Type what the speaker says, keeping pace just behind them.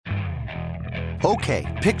Okay,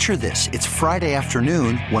 picture this. It's Friday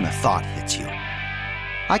afternoon when a thought hits you.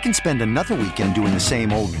 I can spend another weekend doing the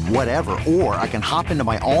same old whatever, or I can hop into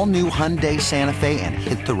my all-new Hyundai Santa Fe and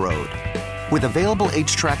hit the road. With available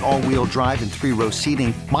H-Track all-wheel drive and 3-row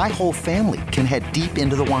seating, my whole family can head deep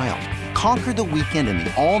into the wild. Conquer the weekend in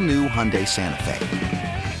the all-new Hyundai Santa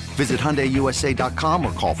Fe. Visit HyundaiUSA.com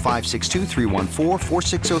or call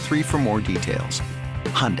 562-314-4603 for more details.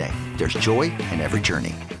 Hyundai, there's joy in every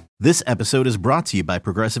journey. This episode is brought to you by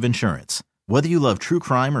Progressive Insurance. Whether you love true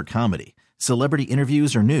crime or comedy, celebrity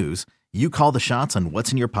interviews or news, you call the shots on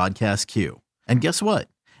what's in your podcast queue. And guess what?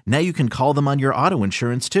 Now you can call them on your auto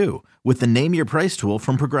insurance too with the Name Your Price tool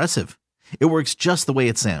from Progressive. It works just the way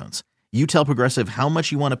it sounds. You tell Progressive how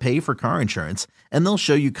much you want to pay for car insurance, and they'll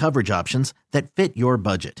show you coverage options that fit your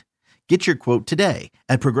budget. Get your quote today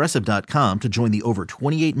at Progressive.com to join the over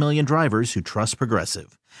 28 million drivers who trust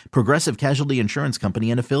Progressive. Progressive Casualty Insurance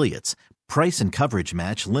Company and Affiliates. Price and coverage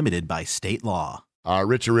match limited by state law.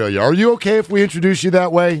 Rich Aurelia. Are you okay if we introduce you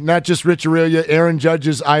that way? Not just Rich Aurelia, Aaron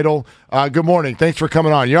Judge's idol. Good morning. Thanks for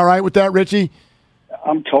coming on. You all right with that, Richie?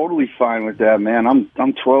 I'm totally fine with that, man. I'm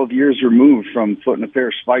 12 years removed from putting a pair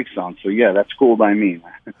of spikes on, so yeah, that's cool by me.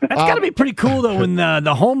 That's got to be pretty cool, though, when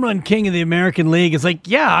the home run king of the American League is like,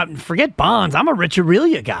 yeah, forget Bonds. I'm a Rich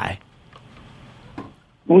Aurelia guy.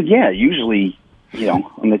 Well, yeah, usually,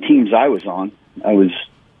 on the teams I was on, I was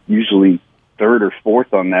usually third or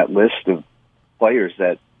fourth on that list of players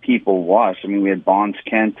that people watch. I mean, we had Bonds,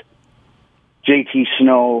 Kent, JT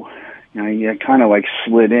Snow. You kind of like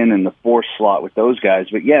slid in the fourth slot with those guys.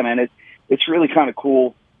 But yeah, man, it's really kind of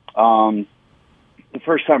cool. The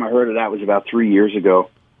first time I heard of that was about 3 years ago,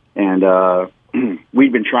 and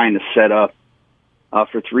we'd been trying to set up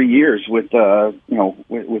for 3 years with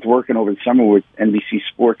with working over the summer with NBC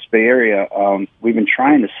Sports Bay Area. We've been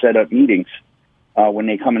trying to set up meetings when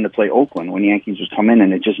they come in to play Oakland, when the Yankees would come in,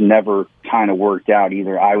 and it just never kind of worked out.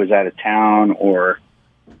 Either I was out of town or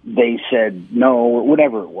they said no, or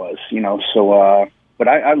whatever it was, So, but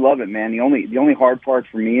I love it, man. The only hard part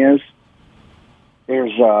for me is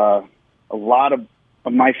there's a lot of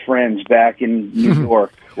my friends back in New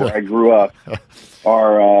York, where I grew up,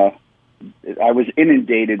 are. I was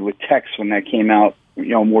inundated with texts when that came out,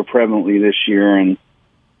 more prevalently this year, and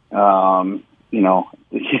I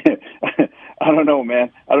don't know,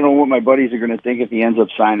 man. I don't know what my buddies are going to think if he ends up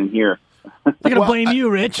signing here. They're going to blame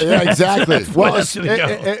you, Rich. Yeah, exactly. Well,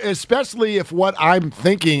 especially if what I'm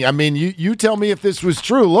thinking, I mean, you tell me if this was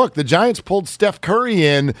true. Look, the Giants pulled Steph Curry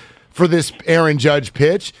in for this Aaron Judge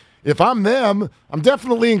pitch. If I'm them, I'm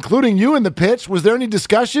definitely including you in the pitch. Was there any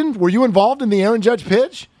discussion? Were you involved in the Aaron Judge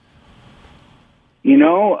pitch?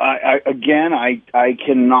 I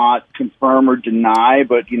cannot confirm or deny,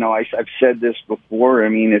 but, I've said this before. I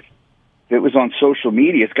mean, if it was on social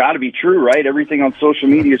media, it's got to be true, right? Everything on social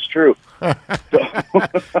media is true. Ain't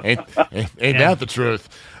that the truth?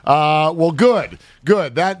 Well, good.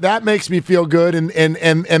 That makes me feel good.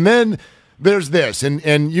 And then there's this,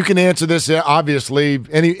 and you can answer this obviously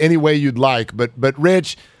any way you'd like. But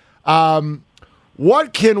Rich,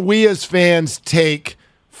 what can we as fans take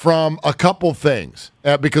from a couple things?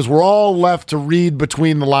 Because we're all left to read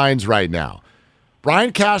between the lines right now.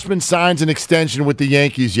 Brian Cashman signs an extension with the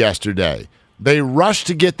Yankees yesterday. They rushed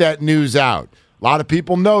to get that news out. A lot of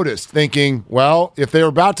people noticed, thinking, well, if they were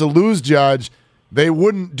about to lose Judge, they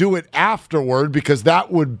wouldn't do it afterward because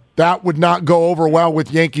that would not go over well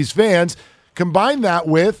with Yankees fans. Combine that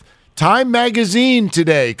with Time Magazine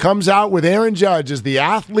today comes out with Aaron Judge as the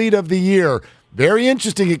Athlete of the Year. Very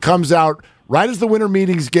interesting. It comes out right as the winter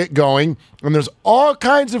meetings get going, and there's all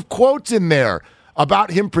kinds of quotes in there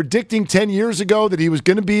about him predicting 10 years ago that he was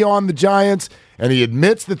going to be on the Giants, and he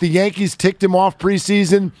admits that the Yankees ticked him off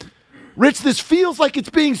preseason. Rich, this feels like it's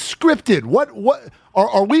being scripted. What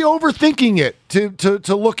are we overthinking it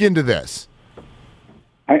to look into this?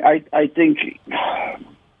 I think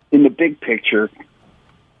in the big picture,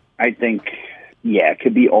 I think, it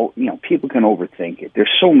could be, people can overthink it.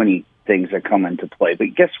 There's so many things that come into play,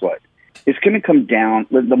 but guess what? It's going to come down,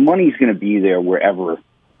 the money's going to be there wherever.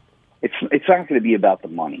 It's not going to be about the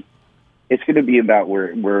money. It's going to be about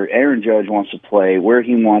where Aaron Judge wants to play, where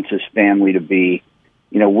he wants his family to be,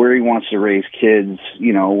 where he wants to raise kids,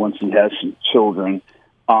 once he has some children.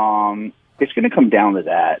 It's going to come down to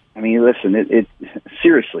that. I mean, listen,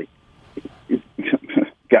 seriously,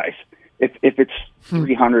 guys, if it's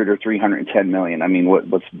 300 or 310 million, I mean,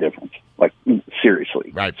 what's the difference? Like, seriously.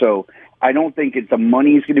 Right. So I don't think the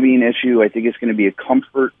money is going to be an issue. I think it's going to be a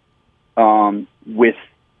comfort with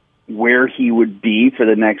where he would be for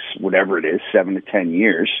the next, whatever it is, 7 to 10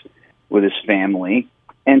 years with his family.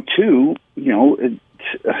 And two,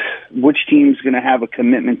 which team's going to have a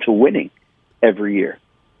commitment to winning every year.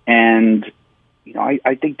 And,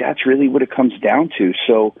 I think that's really what it comes down to.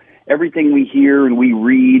 So everything we hear and we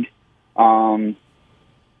read,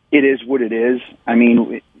 it is what it is. I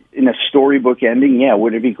mean, in a storybook ending,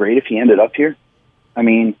 would it be great if he ended up here? I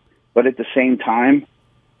mean, but at the same time,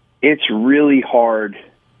 it's really hard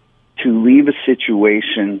to leave a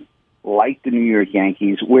situation like the New York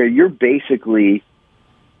Yankees where you're basically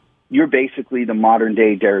the modern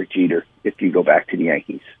day Derek Jeter if you go back to the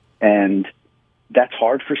Yankees. And that's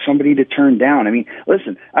hard for somebody to turn down. I mean,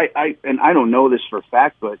 listen, I don't know this for a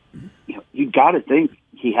fact, but you got to think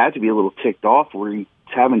he had to be a little ticked off where he's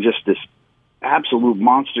having just this absolute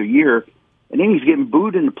monster year, and then he's getting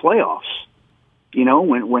booed in the playoffs.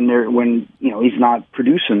 When he's not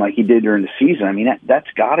producing like he did during the season. I mean,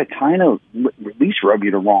 that's got to kind of at least rub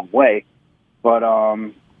you the wrong way. But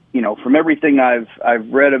from everything I've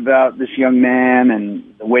read about this young man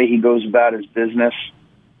and the way he goes about his business,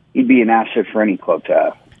 he'd be an asset for any club to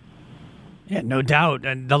have. Yeah, no doubt.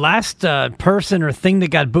 And the last person or thing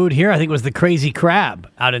that got booed here, I think, was the Crazy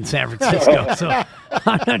Crab out in San Francisco. So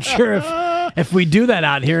I'm not sure if we do that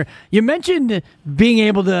out here. You mentioned being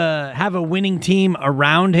able to have a winning team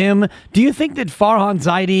around him. Do you think that Farhan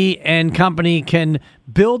Zaidi and company can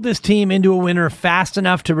build this team into a winner fast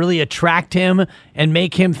enough to really attract him and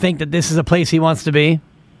make him think that this is a place he wants to be?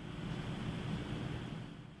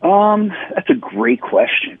 That's a great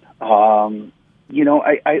question.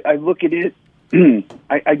 I look at it.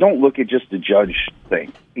 I don't look at just the Judge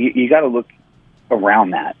thing. You got to look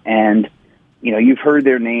around that. And, you've heard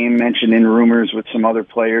their name mentioned in rumors with some other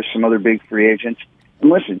players, some other big free agents.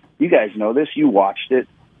 And listen, you guys know this. You watched it.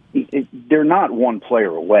 They're not one player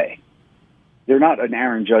away. They're not an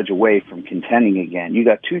Aaron Judge away from contending again. You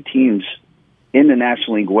got two teams in the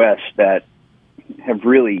National League West that have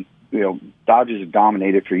really, Dodgers have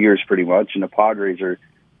dominated for years pretty much, and the Padres are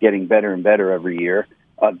getting better and better every year.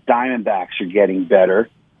 Diamondbacks are getting better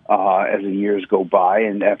as the years go by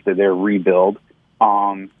and after their rebuild.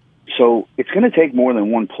 So it's going to take more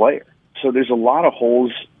than one player. So there's a lot of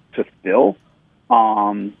holes to fill.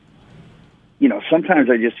 Sometimes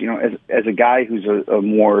I just, as a guy who's a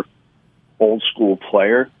more old school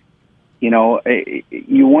player,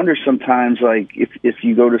 you wonder sometimes, like, if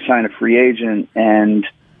you go to sign a free agent and,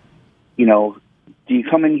 do you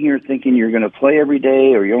come in here thinking you're going to play every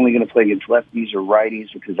day, or you're only going to play against lefties or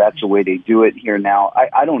righties because that's the way they do it here now?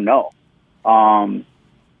 I don't know.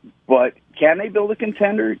 But can they build a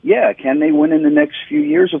contender? Yeah. Can they win in the next few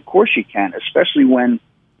years? Of course you can, especially when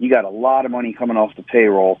you got a lot of money coming off the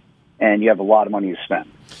payroll and you have a lot of money to spend.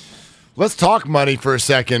 Let's talk money for a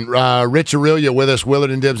second. Rich Aurelia with us,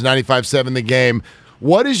 Willard and Dibs, 95.7 The Game.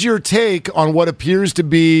 What is your take on what appears to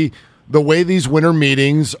be the way these winter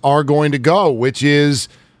meetings are going to go, which is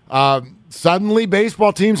suddenly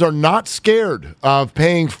baseball teams are not scared of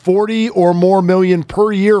paying $40 or more million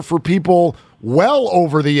per year for people well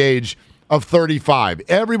over the age of 35.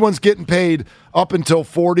 Everyone's getting paid up until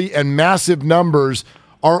 40 and massive numbers.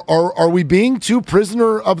 Are we being too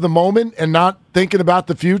prisoner of the moment and not thinking about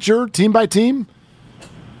the future, team by team?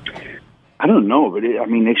 I don't know, but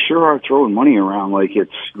they sure are throwing money around like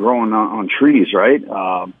it's growing on trees, right?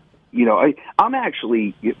 I'm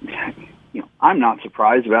actually, I'm not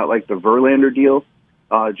surprised about like the Verlander deal,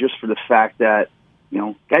 just for the fact that,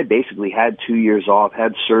 guy basically had 2 years off,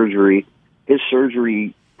 had surgery. His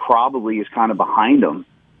surgery probably is kind of behind him,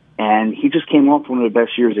 and he just came off one of the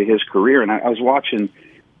best years of his career. And I was watching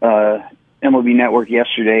MLB Network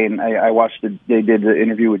yesterday, and I watched they did the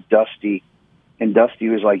interview with Dusty, and Dusty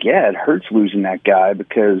was like, "Yeah, it hurts losing that guy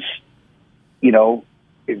because,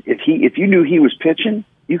 if you knew he was pitching,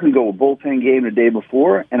 you can go a bullpen game the day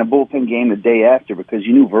before and a bullpen game the day after because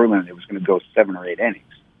you knew Verlander was going to go 7 or 8 innings.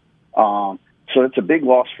 So it's a big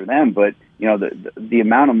loss for them. But the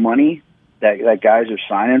amount of money that guys are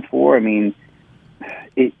signing for,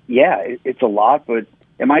 it's a lot. But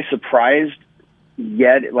am I surprised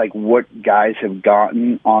yet? Like what guys have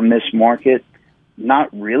gotten on this market?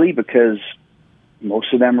 Not really, because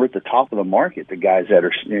most of them are at the top of the market. The guys that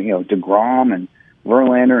are DeGrom and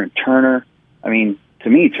Verlander and Turner. To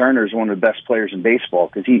me, Turner is one of the best players in baseball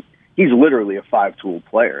because he's literally a 5-tool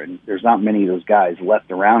player, and there's not many of those guys left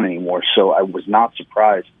around anymore. So I was not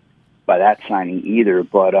surprised by that signing either.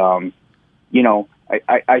 But, I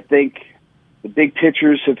think the big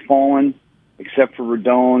pitchers have fallen, except for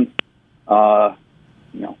Rodon.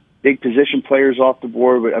 Big position players off the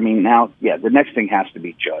board. But, now, the next thing has to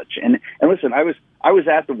be Judge. And listen, I was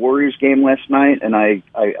at the Warriors game last night, and I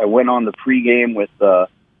went on the pregame with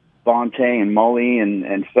Bonte and Mully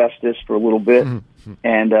and Festus for a little bit.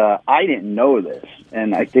 And I didn't know this,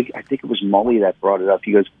 and I think it was Mully that brought it up.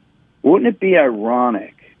 He goes, "Wouldn't it be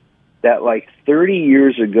ironic that like 30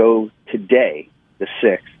 years ago today, the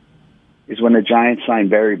 6th, is when the Giants signed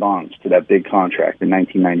Barry Bonds to that big contract in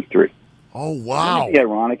 1993? Oh, wow. Wouldn't it be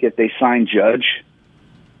ironic if they signed Judge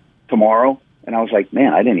tomorrow?" And I was like,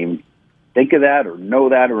 man, I didn't even think of that or know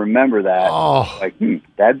that or remember that. Oh. Like,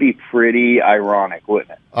 that'd be pretty ironic,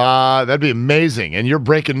 wouldn't it? That'd be amazing. And you're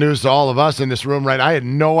breaking news to all of us in this room, right? I had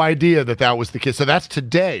no idea that was the case. So that's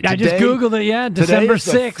today. I just Googled it, yeah, December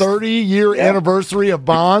 6th. 30-year anniversary of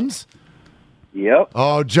Bonds? Yep.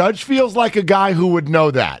 Oh, Judge feels like a guy who would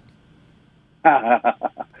know that.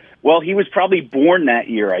 Well, he was probably born that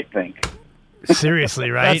year, I think.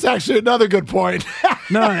 Seriously, right? That's actually another good point.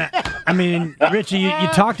 No, I mean, Richie, you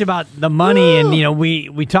talked about the money, and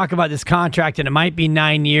we talk about this contract, and it might be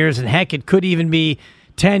 9 years, and heck, it could even be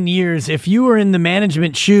 10 years. If you were in the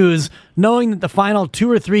management shoes, knowing that the final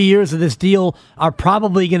 2 or 3 years of this deal are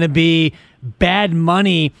probably going to be bad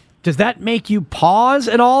money, does that make you pause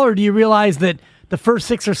at all, or do you realize that the first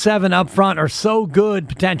 6 or 7 up front are so good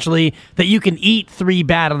potentially that you can eat 3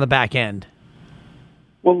 bad on the back end?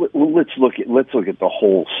 Well, let's look at the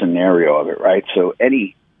whole scenario of it, right? So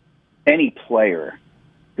any player,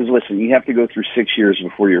 because listen, you have to go through 6 years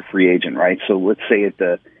before you're a free agent, right? So let's say at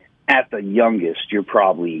the youngest, you're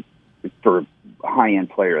probably, for a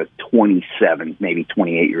high-end player, 27, maybe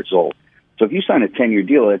 28 years old. So if you sign a 10-year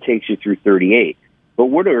deal, that takes you through 38. But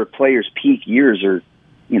what are a player's peak years? Are,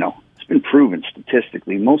 it's been proven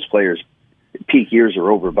statistically, most players' peak years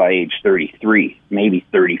are over by age 33, maybe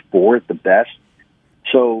 34 at the best.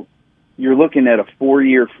 So you're looking at a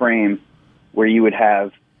 4-year frame where you would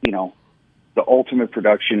have, the ultimate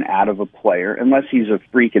production out of a player, unless he's a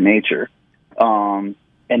freak of nature. And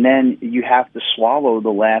then you have to swallow the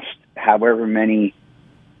last however many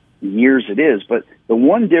years it is. But the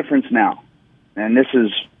one difference now, and this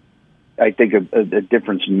is, I think, a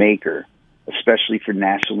difference maker, especially for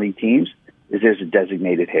National League teams, is there's a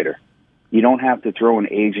designated hitter. You don't have to throw an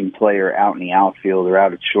aging player out in the outfield or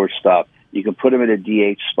out at shortstop. You can put them at a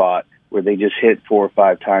DH spot where they just hit 4 or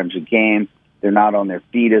 5 times a game. They're not on their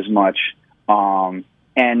feet as much. And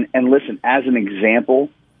listen, as an example,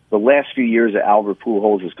 the last few years of Albert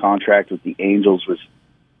Pujols' contract with the Angels was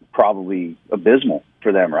probably abysmal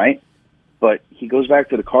for them, right? But he goes back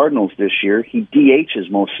to the Cardinals this year. He DHs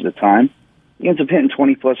most of the time. He ends up hitting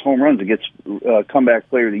 20-plus home runs and gets comeback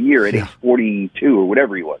player of the year at age 42 or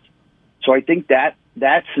whatever he was. So I think that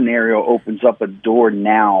scenario opens up a door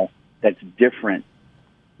now that's different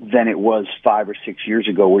than it was 5 or 6 years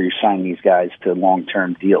ago, where you're signing these guys to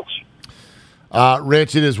long-term deals.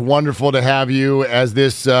 Rich, it is wonderful to have you as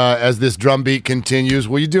this drumbeat continues.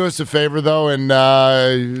 Will you do us a favor, though,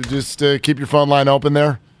 and just keep your phone line open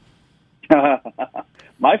there?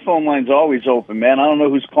 My phone line's always open, man. I don't know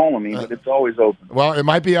who's calling me, but it's always open. Well, it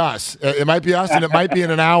might be us. It might be us, and it might be in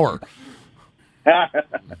an hour.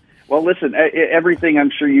 Well, listen, everything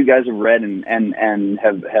I'm sure you guys have read and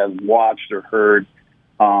have watched or heard,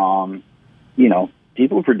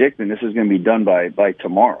 people are predicting this is going to be done by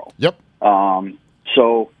tomorrow. Yep.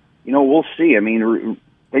 So, we'll see. I mean,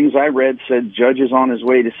 things I read said Judge is on his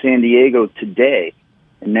way to San Diego today.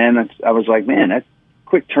 And then I was like, man, that's a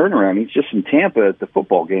quick turnaround. He's just in Tampa at the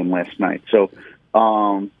football game last night. So,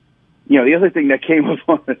 the other thing that came up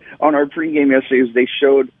on our pregame yesterday is they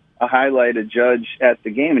showed a highlight of Judge at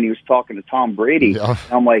the game, and he was talking to Tom Brady. Yeah.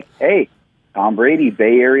 I'm like, hey, Tom Brady,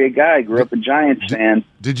 Bay Area guy, grew up a Giants fan.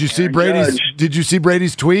 Did you see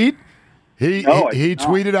Brady's tweet? He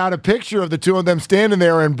tweeted out a picture of the two of them standing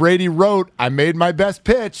there, and Brady wrote, "I made my best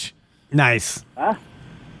pitch." Nice.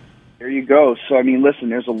 There you go. So I mean, listen,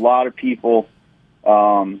 there's a lot of people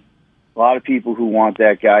who want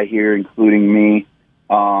that guy here, including me.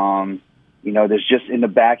 There's just in the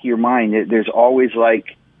back of your mind, there's always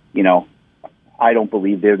like, I don't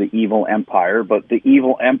believe they're the evil empire, but the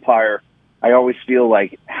evil empire, I always feel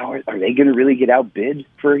like, how are they going to really get outbid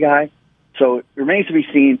for a guy? So it remains to be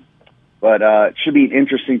seen, but it should be an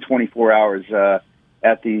interesting 24 hours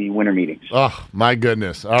at the winter meetings. Oh, my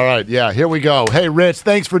goodness. All right. Yeah, here we go. Hey, Rich,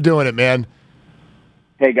 thanks for doing it, man.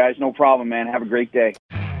 Hey, guys, no problem, man. Have a great day.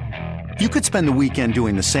 You could spend the weekend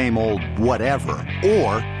doing the same old whatever,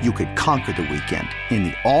 or you could conquer the weekend in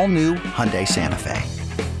the all-new Hyundai Santa Fe.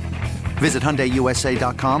 Visit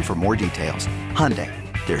HyundaiUSA.com for more details. Hyundai,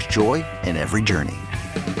 there's joy in every journey.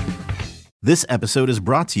 This episode is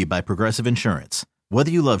brought to you by Progressive Insurance.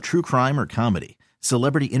 Whether you love true crime or comedy,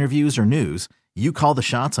 celebrity interviews or news, you call the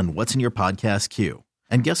shots on what's in your podcast queue.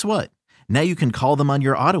 And guess what? Now you can call them on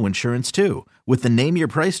your auto insurance too with the Name Your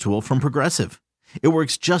Price tool from Progressive. It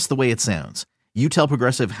works just the way it sounds. You tell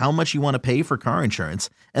Progressive how much you want to pay for car insurance,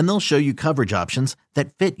 and they'll show you coverage options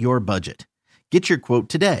that fit your budget. Get your quote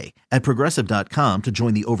today at Progressive.com to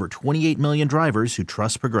join the over 28 million drivers who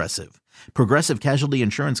trust Progressive. Progressive Casualty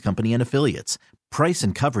Insurance Company and Affiliates. Price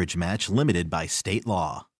and coverage match limited by state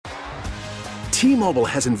law. T-Mobile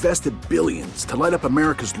has invested billions to light up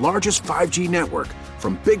America's largest 5G network,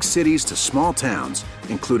 from big cities to small towns,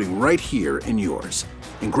 including right here in yours.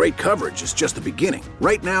 And great coverage is just the beginning.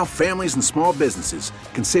 Right now, families and small businesses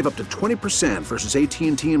can save up to 20% versus AT&T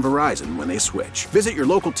and Verizon when they switch. Visit your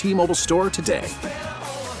local T-Mobile store today.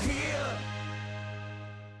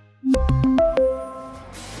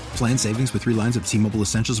 Plan savings with 3 lines of T-Mobile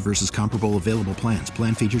Essentials versus comparable available plans.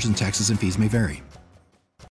 Plan features and taxes and fees may vary.